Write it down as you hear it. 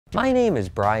My name is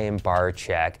Brian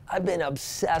Barczyk. I've been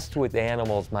obsessed with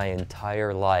animals my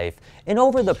entire life, and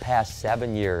over the past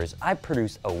 7 years, I've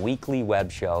produced a weekly web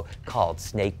show called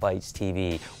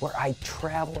SnakeBytesTV, where I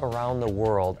travel around the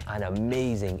world on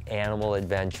amazing animal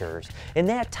adventures. In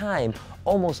that time,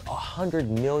 almost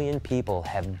 100 million people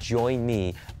have joined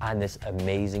me on this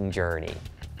amazing journey.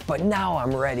 But now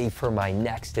I'm ready for my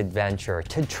next adventure,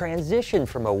 to transition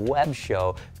from a web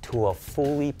show to a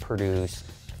fully produced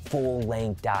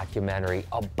full-length documentary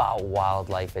about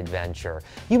wildlife adventure.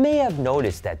 You may have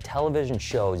noticed that television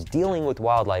shows dealing with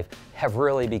wildlife have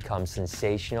really become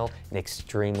sensational and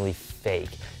extremely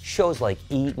fake. Shows like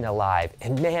Eaten Alive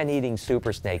and Man-Eating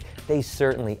Super Snake, they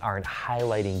certainly aren't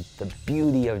highlighting the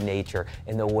beauty of nature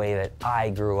in the way that I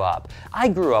grew up. I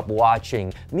grew up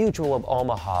watching Mutual of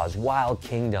Omaha's Wild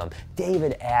Kingdom,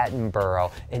 David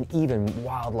Attenborough, and even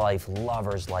wildlife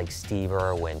lovers like Steve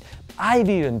Irwin. I've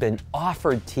even been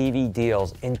offered TV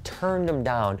deals and turned them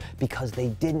down because they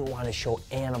didn't want to show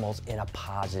animals in a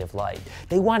positive light.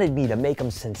 They wanted me to make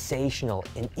them sensational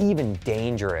and even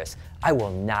dangerous. I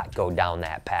will not go down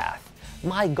that path.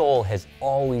 My goal has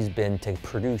always been to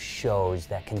produce shows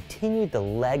that continue the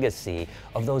legacy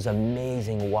of those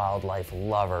amazing wildlife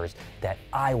lovers that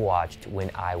I watched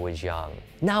when I was young.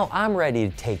 Now I'm ready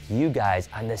to take you guys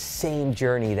on the same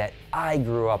journey that I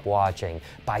grew up watching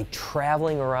by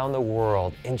traveling around the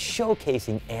world and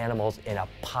showcasing animals in a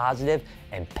positive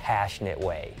and passionate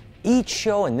way. Each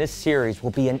show in this series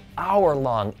will be an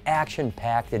hour-long,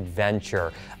 action-packed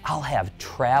adventure. I'll have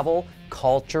travel,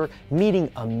 culture,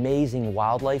 meeting amazing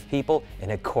wildlife people,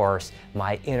 and of course,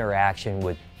 my interaction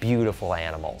with beautiful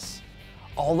animals.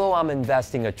 Although I'm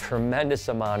investing a tremendous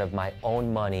amount of my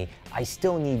own money, I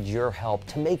still need your help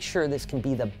to make sure this can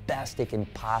be the best it can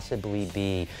possibly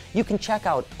be. You can check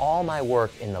out all my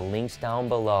work in the links down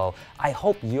below. I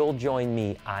hope you'll join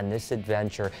me on this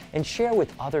adventure and share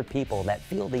with other people that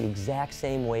feel the exact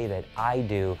same way that I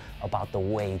do about the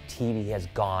way TV has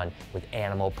gone with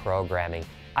animal programming.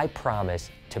 I promise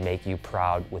to make you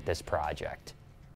proud with this project.